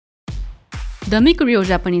The Miku Real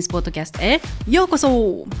Japanese Podcast へようこ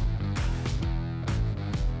そ。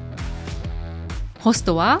ホス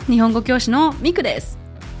トは日本語教師のミクです。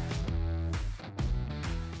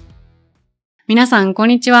皆さんこん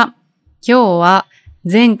にちは。今日は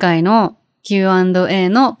前回の Q&A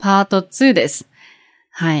のパート2です。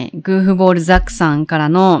はい。グーフボールザックさんから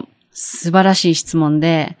の素晴らしい質問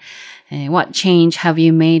で、What change have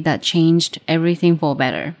you made that changed everything for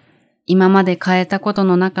better? 今まで変えたこと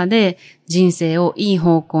の中で人生をいい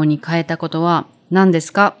方向に変えたことは何で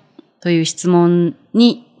すかという質問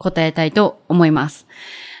に答えたいと思います。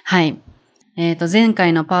はい。前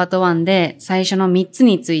回のパート1で最初の3つ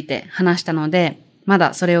について話したので、ま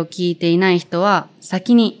だそれを聞いていない人は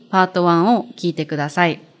先にパート1を聞いてくださ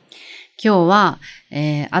い。今日は、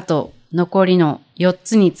あと残りの4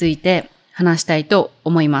つについて話したいと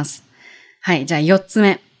思います。はい。じゃあ4つ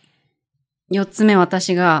目。4つ目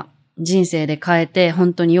私が人生で変えて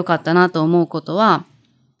本当に良かったなと思うことは、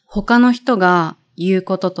他の人が言う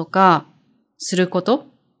こととかすること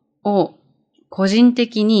を個人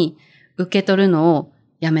的に受け取るのを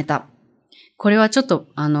やめた。これはちょっと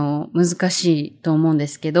難しいと思うんで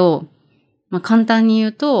すけど、簡単に言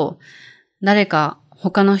うと、誰か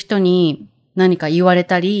他の人に何か言われ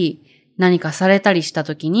たり何かされたりした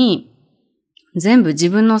ときに全部自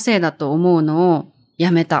分のせいだと思うのをや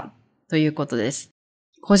めたということです。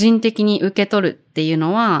個人的に受け取るっていう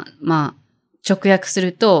のは、直訳す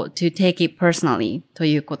ると to take it personally と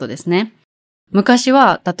いうことですね。昔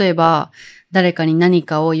は、例えば、誰かに何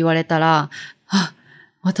かを言われたら、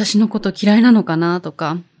私のこと嫌いなのかなと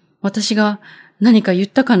か、私が何か言っ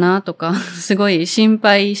たかなとか、すごい心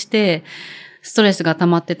配して、ストレスが溜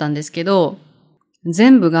まってたんですけど、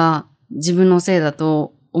全部が自分のせいだ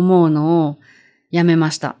と思うのをやめ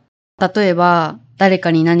ました。例えば、誰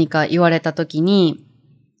かに何か言われたときに、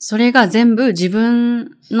それが全部自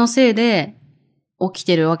分のせいで起き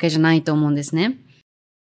てるわけじゃないと思うんですね。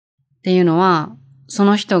っていうのは、そ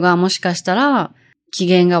の人がもしかしたら機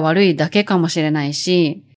嫌が悪いだけかもしれない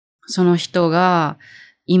し、その人が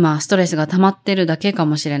今ストレスが溜まってるだけか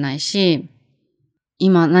もしれないし、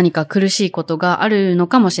今何か苦しいことがあるの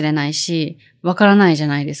かもしれないし、わからないじゃ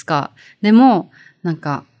ないですか。でも、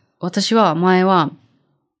私は前は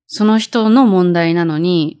その人の問題なの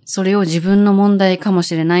に、それを自分の問題かも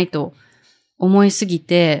しれないと思いすぎ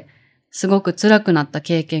て、すごく辛くなった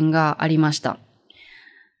経験がありました。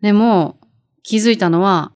でも、気づいたの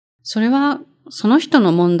は、それはその人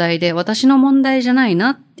の問題で私の問題じゃないな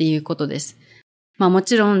っていうことです。も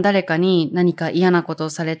ちろん誰かに何か嫌なことを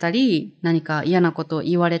されたり、何か嫌なことを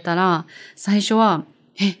言われたら、最初は、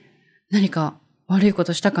何か悪いこ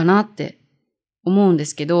としたかなって思うんで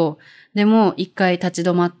すけど、でも一回立ち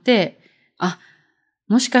止まって、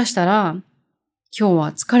もしかしたら今日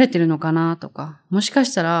は疲れてるのかなとか、もしか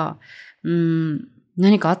したら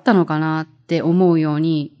何かあったのかなって思うよう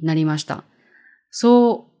になりました。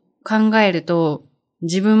そう考えると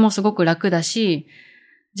自分もすごく楽だし、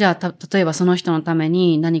じゃあ例えばその人のため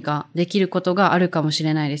に何かできることがあるかもし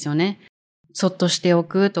れないですよね。そっとしてお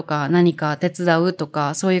くとか、何か手伝うと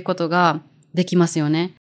か、そういうことができますよ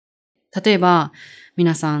ね。例えば、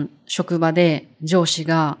皆さん、職場で上司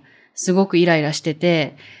がすごくイライラして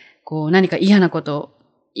て、何か嫌なこと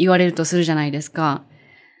言われるとするじゃないですか。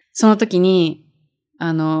その時に、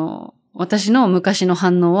私の昔の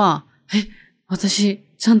反応は、私、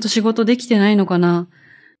ちゃんと仕事できてないのかな？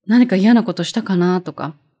何か嫌なことしたかな？と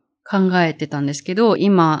か考えてたんですけど、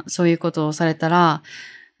今、そういうことをされたら、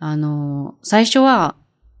最初は、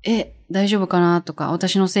大丈夫かなとか、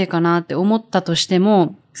私のせいかなって思ったとして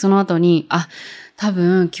も、その後に、多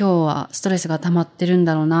分今日はストレスが溜まってるん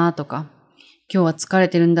だろうなとか、今日は疲れ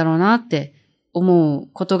てるんだろうなって思う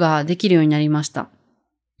ことができるようになりました。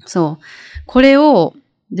そう。これを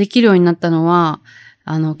できるようになったのは、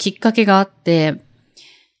きっかけがあって、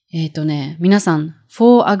皆さん、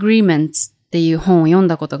Four Agreements っていう本を読ん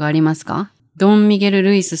だことがありますか？ドン・ミゲル・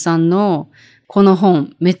ルイスさんのこの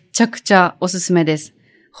本、めっちゃくちゃおすすめです。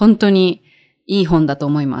本当にいい本だと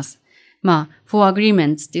思います。Four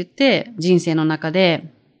Agreements って言って、人生の中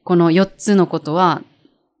で、この4つのことは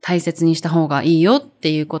大切にした方がいいよっ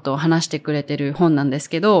ていうことを話してくれてる本なんです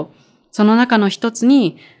けど、その中の一つ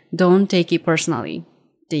に、Don't take it personally っ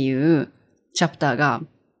ていうチャプターが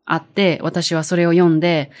あって、私はそれを読ん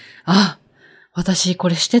で、私こ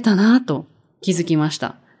れしてたなと気づきまし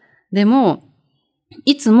た。でも、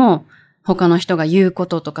いつも他の人が言うこ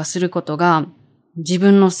ととかすることが自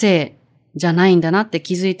分のせいじゃないんだなって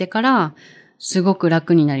気づいてから、すごく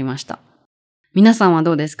楽になりました。皆さんは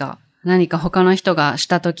どうですか？何か他の人がし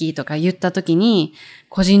たときとか言ったときに、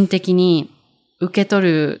個人的に受け取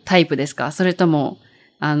るタイプですか？それとも、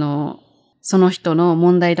その人の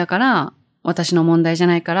問題だから、私の問題じゃ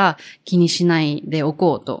ないから気にしないでお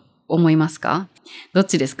こうと思いますか？どっ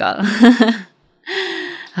ちですか？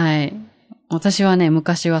はい。私はね、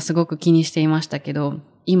昔はすごく気にしていましたけど、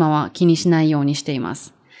今は気にしないようにしていま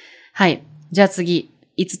す。はい。じゃあ次、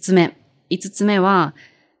5つ目。5つ目は、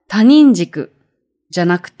他人軸じゃ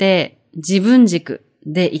なくて自分軸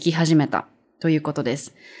で生き始めたということで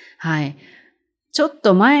す。はい。ちょっ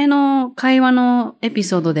と前の会話のエピ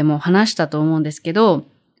ソードでも話したと思うんですけど、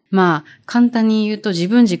まあ、簡単に言うと自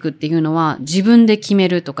分軸っていうのは自分で決め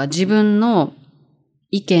るとか、自分の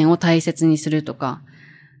意見を大切にするとか、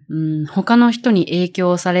他の人に影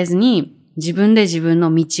響されずに自分で自分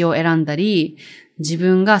の道を選んだり、自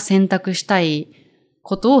分が選択したい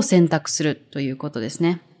ことを選択するということです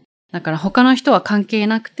ね。だから他の人は関係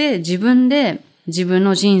なくて自分で自分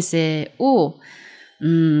の人生を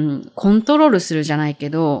コントロールするじゃないけ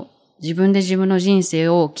ど、自分で自分の人生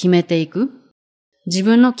を決めていく。自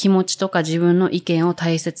分の気持ちとか自分の意見を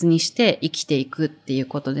大切にして生きていくっていう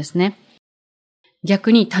ことですね。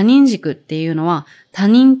逆に他人軸っていうのは、他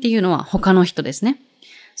人っていうのは他の人ですね。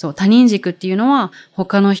そう、他人軸っていうのは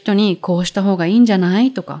他の人にこうした方がいいんじゃな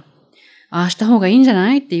いとか、ああした方がいいんじゃ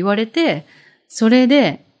ないって言われて、それ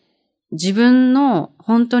で自分の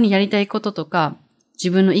本当にやりたいこととか、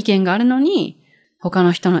自分の意見があるのに、他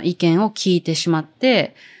の人の意見を聞いてしまっ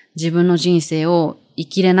て、自分の人生を生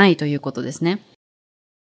きれないということですね。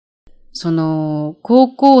高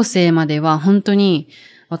校生までは本当に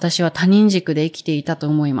私は他人軸で生きていたと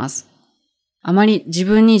思います。あまり自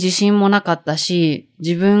分に自信もなかったし、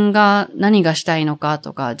自分が何がしたいのか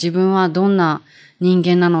とか、自分はどんな人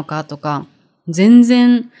間なのかとか、全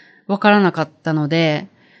然わからなかったので、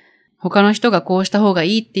他の人がこうした方が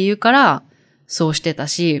いいって言うから、そうしてた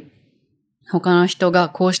し、他の人が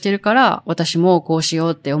こうしてるから私もこうしよ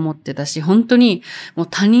うって思ってたし、本当にもう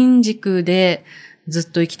他人軸でず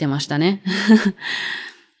っと生きてましたね。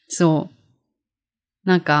そう。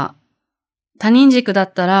なんか他人軸だ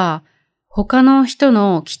ったら他の人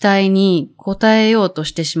の期待に応えようと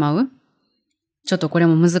してしまう。ちょっとこれ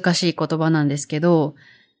も難しい言葉なんですけど、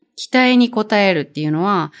期待に応えるっていうの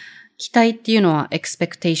は、期待っていうのは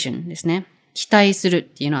expectation ですね。期待するっ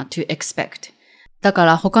ていうのは to expect。だか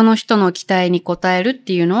ら他の人の期待に応えるっ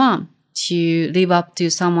ていうのは to live up to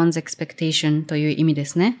someone's expectation という意味で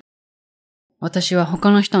すね。私は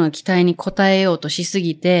他の人の期待に応えようとしす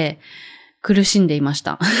ぎて苦しんでいまし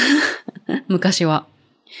た。昔は。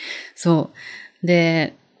そう。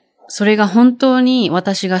で、それが本当に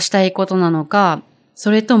私がしたいことなのか、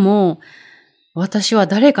それとも私は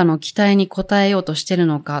誰かの期待に応えようとしてる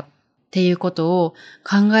のかっていうことを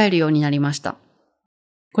考えるようになりました。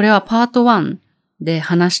これはパート1で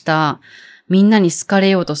話したみんなに好かれ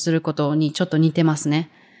ようとすることにちょっと似てます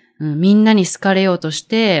ね。みんなに好かれようとし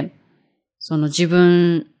て、その自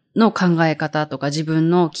分の考え方とか自分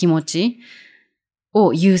の気持ち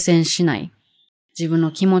を優先しない。自分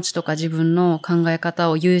の気持ちとか自分の考え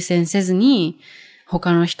方を優先せずに、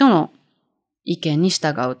他の人の意見に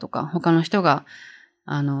従うとか、他の人が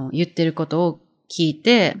言ってることを聞い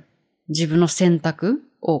て、自分の選択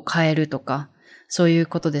を変えるとか、そういう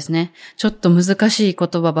ことですね。ちょっと難しい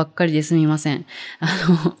言葉ばっかりですみません。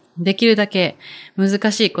できるだけ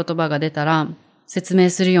難しい言葉が出たら説明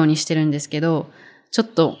するようにしてるんですけど、ちょっ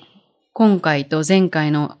と今回と前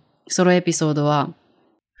回のソロエピソードは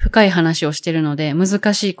深い話をしてるので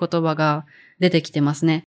難しい言葉が出てきてます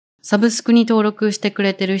ね。サブスクに登録してく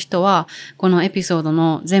れてる人はこのエピソード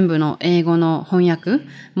の全部の英語の翻訳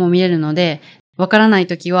も見れるので、わからない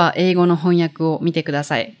ときは英語の翻訳を見てくだ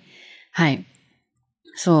さい。はい。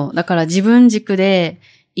そう。だから自分軸で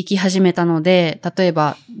生き始めたので、例え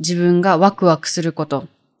ば自分がワクワクすること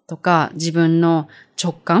とか自分の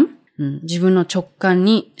直感、自分の直感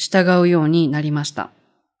に従うようになりました。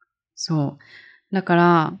そう。だか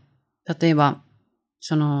ら、例えば、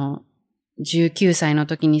19歳の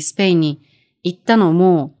時にスペインに行ったの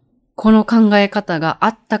も、この考え方があ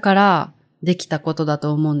ったからできたことだ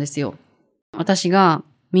と思うんですよ。私が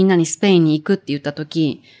みんなにスペインに行くって言った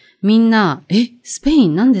時、みんな、スペイ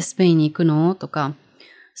ンなんでスペインに行くのとか、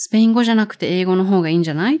スペイン語じゃなくて英語の方がいいん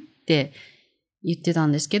じゃないって言ってた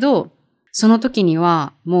んですけど、その時に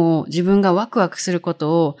はもう自分がワクワクするこ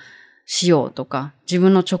とをしようとか、自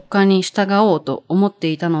分の直感に従おうと思って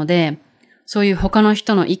いたので、そういう他の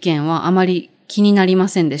人の意見はあまり気になりま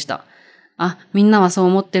せんでした。みんなはそう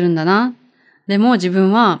思ってるんだな。でも自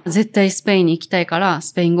分は絶対スペインに行きたいから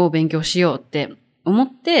スペイン語を勉強しようって思っ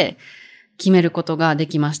て決めることがで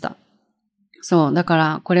きました。そう、だか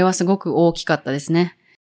らこれはすごく大きかったですね。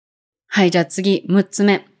はい、じゃあ次、6つ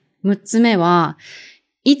目。6つ目は、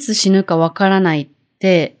いつ死ぬかわからないっ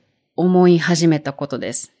て思い始めたこと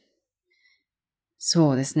です。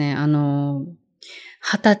そうですね。20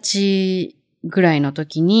歳ぐらいの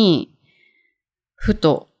時に、ふ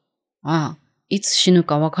と、いつ死ぬ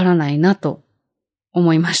かわからないなと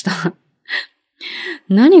思いました。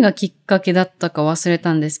何がきっかけだったか忘れ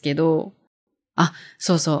たんですけど、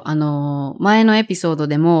そうそう、前のエピソード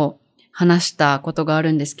でも話したことがあ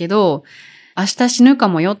るんですけど、明日死ぬか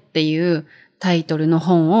もよっていうタイトルの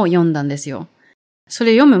本を読んだんですよ。そ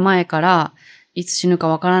れ読む前から、いつ死ぬか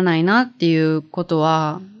わからないなっていうこと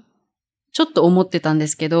は、ちょっと思ってたんで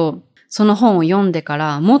すけど、その本を読んでか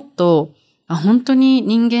らもっと、本当に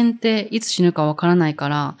人間っていつ死ぬかわからないか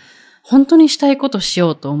ら、本当にしたいことし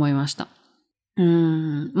ようと思いました。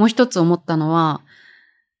もう一つ思ったのは、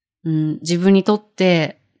自分にとっ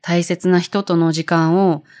て大切な人との時間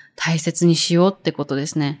を大切にしようってことで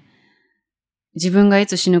すね。自分がい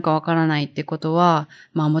つ死ぬかわからないってことは、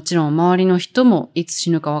もちろん周りの人もいつ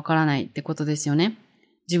死ぬかわからないってことですよね。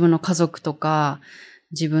自分の家族とか、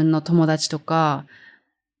自分の友達とか、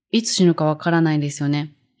いつ死ぬかわからないですよ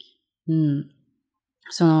ね。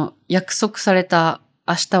その約束された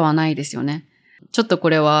明日はないですよね。ちょっとこ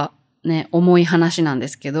れはね、重い話なんで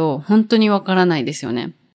すけど、本当にわからないですよ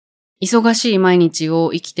ね。忙しい毎日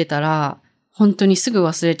を生きてたら、本当にすぐ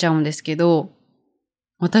忘れちゃうんですけど、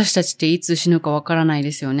私たちっていつ死ぬかわからない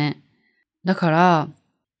ですよね。だから、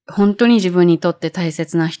本当に自分にとって大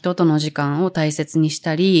切な人との時間を大切にし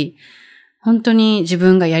たり、本当に自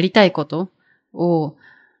分がやりたいことを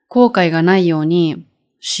後悔がないように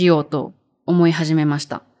しようと思い始めまし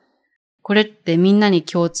た。これってみんなに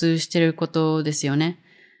共通してることですよね。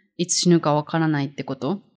いつ死ぬかわからないってこ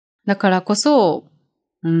と。だからこそ、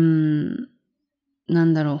本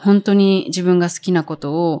当に自分が好きなこ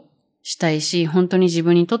とをしたいし、本当に自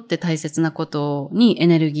分にとって大切なことにエ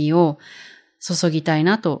ネルギーを注ぎたい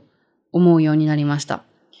なと思うようになりました。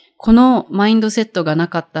このマインドセットがな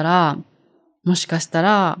かったら、もしかした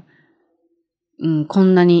ら、こ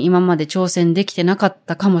んなに今まで挑戦できてなかっ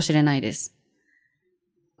たかもしれないです。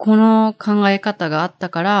この考え方があった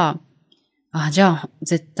から、じゃあ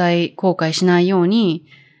絶対後悔しないように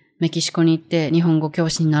メキシコに行って日本語教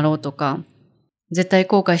師になろうとか、絶対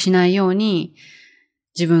後悔しないように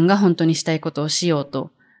自分が本当にしたいことをしよう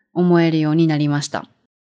と思えるようになりました。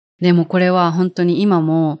でもこれは本当に今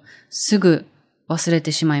もすぐ忘れ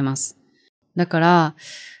てしまいます。だから、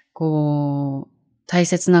大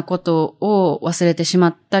切なことを忘れてしま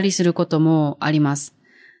ったりすることもあります。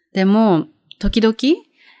でも、時々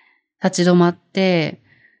立ち止まって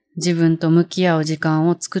自分と向き合う時間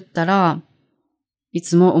を作ったら、い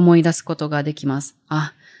つも思い出すことができます。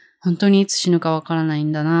本当にいつ死ぬかわからない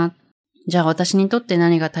んだな。じゃあ私にとって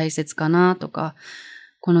何が大切かなとか、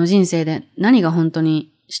この人生で何が本当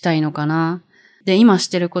にしたいのかな。で、今し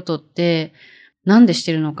てることってなんでし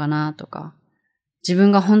てるのかなとか、自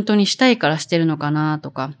分が本当にしたいからしてるのかな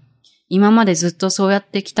とか、今までずっとそうやっ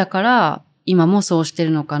てきたから今もそうして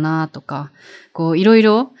るのかなとか、いろい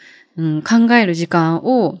ろ考える時間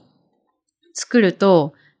を作る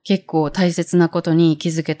と結構大切なことに気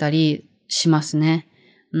づけたりしますね。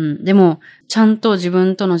でも、ちゃんと自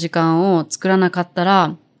分との時間を作らなかった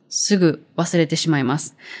ら、すぐ忘れてしまいま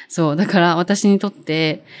す。そう。だから私にとっ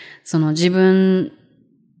て、自分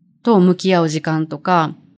と向き合う時間と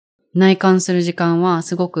か、内観する時間は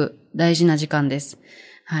すごく大事な時間です。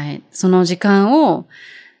はい。その時間を、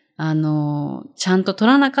ちゃんと取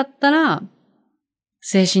らなかったら、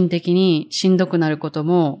精神的にしんどくなること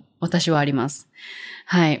も私はあります。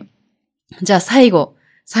はい。じゃあ最後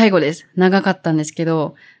です。長かったんですけ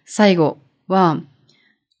ど、最後は、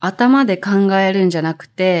頭で考えるんじゃなく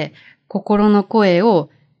て、心の声を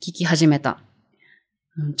聞き始めた。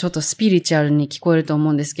ちょっとスピリチュアルに聞こえると思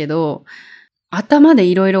うんですけど、頭で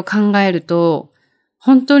いろいろ考えると、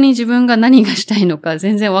本当に自分が何がしたいのか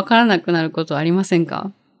全然わからなくなることありません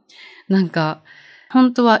か？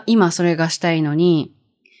本当は今それがしたいのに、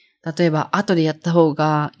例えば後でやった方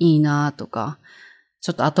がいいなとか、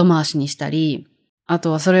ちょっと後回しにしたり、あ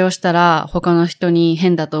とはそれをしたら他の人に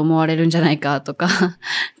変だと思われるんじゃないかとか、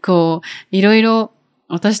いろいろ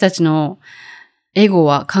私たちのエゴ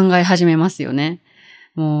は考え始めますよね。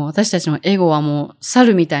もう私たちのエゴはもう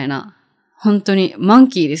猿みたいな、本当にマン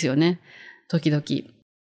キーですよね。時々。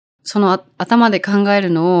その頭で考える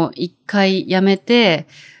のを一回やめて、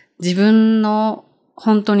自分の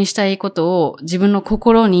本当にしたいことを自分の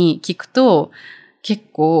心に聞くと、結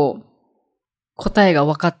構答えが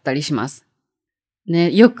分かったりします。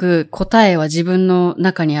ね、よく答えは自分の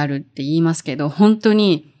中にあるって言いますけど、本当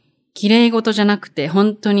に綺麗事じゃなくて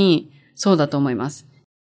本当にそうだと思います。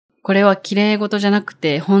これは綺麗事じゃなく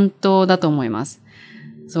て本当だと思います。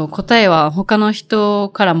そう、答えは他の人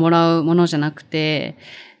からもらうものじゃなくて、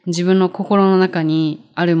自分の心の中に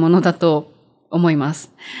あるものだと思いま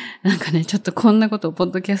す。なんかね、ちょっとこんなことをポ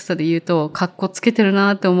ッドキャストで言うと、かっこつけてる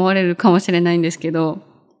なって思われるかもしれないんですけど、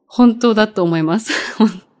本当だと思います。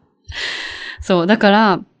そう、だか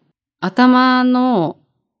ら、頭の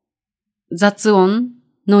雑音、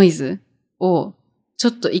ノイズをちょ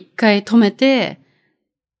っと一回止めて、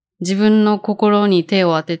自分の心に手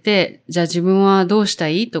を当てて、じゃあ自分はどうした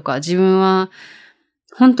いとか、自分は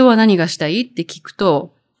本当は何がしたいって聞く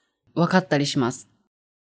と分かったりします。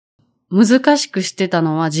難しくしてた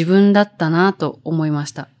のは自分だったなと思いま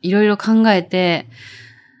した。いろいろ考えて、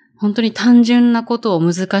本当に単純なことを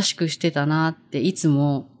難しくしてたなっていつ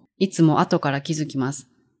も後から気づきます。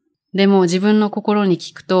でも自分の心に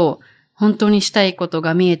聞くと、本当にしたいこと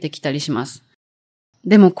が見えてきたりします。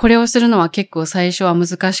でもこれをするのは結構最初は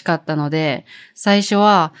難しかったので、最初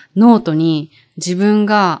はノートに自分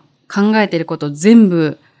が考えていることを全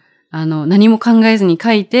部、何も考えずに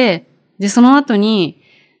書いて、で、その後に、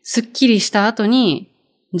すっきりした後に、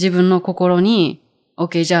自分の心に、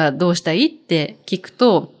OK、じゃあどうしたいって聞く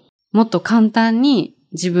と、もっと簡単に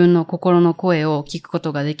自分の心の声を聞くこ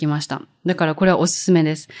とができました。だからこれはおすすめ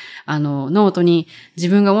です。ノートに自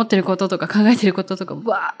分が思ってることとか考えてることとか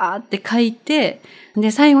わーって書いて、で、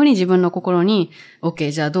最後に自分の心に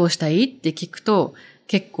OK、じゃあどうしたいって聞くと、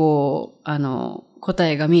結構、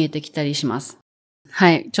答えが見えてきたりします。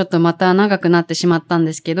はい。ちょっとまた長くなってしまったん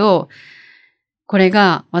ですけど、これ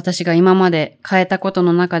が私が今まで変えたこと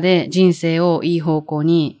の中で人生をいい方向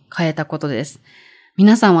に変えたことです。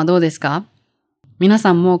皆さんはどうですか？皆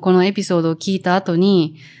さんもこのエピソードを聞いた後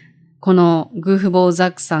に、このグーフボーザ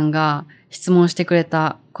ックさんが質問してくれ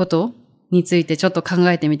たことについてちょっと考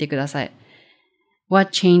えてみてください。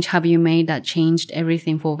What change have you made that changed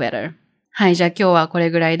everything for better? はい、じゃあ今日はこれ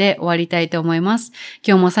ぐらいで終わりたいと思います。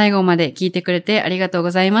今日も最後まで聞いてくれてありがとう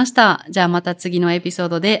ございました。じゃあまた次のエピソー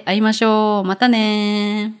ドで会いましょう。また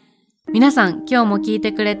ねー。皆さん、今日も聞い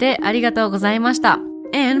てくれてありがとうございました。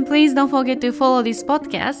And please don't forget to follow this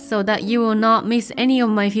podcast so that you will not miss any of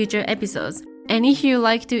my future episodes. And if you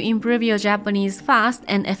like to improve your Japanese fast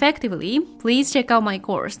and effectively, please check out my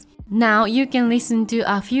course. Now you can listen to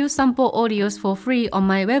a few sample audios for free on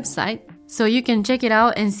my website, so you can check it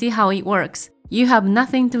out and see how it works. You have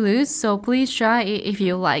nothing to lose, so please try it if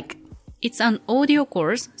you like. It's an audio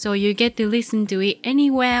course, so you get to listen to it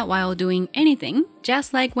anywhere while doing anything,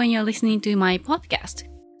 just like when you're listening to my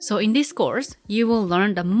podcast.So in this course, you will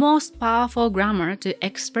learn the most powerful grammar to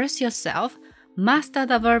express yourself, master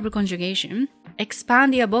the verb conjugation,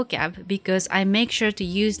 expand your vocab because I make sure to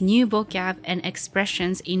use new vocab and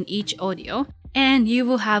expressions in each audio, and you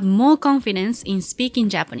will have more confidence in speaking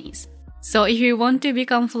Japanese. So if you want to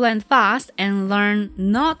become fluent fast and learn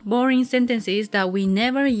not boring sentences that we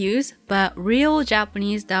never use, but real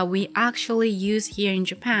Japanese that we actually use here in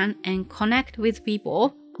Japan and connect with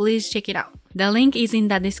people, please check it out.The link is in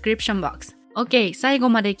the description box. OK, 最後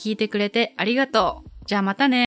まで聞いてくれてありがとう。じゃあまたね。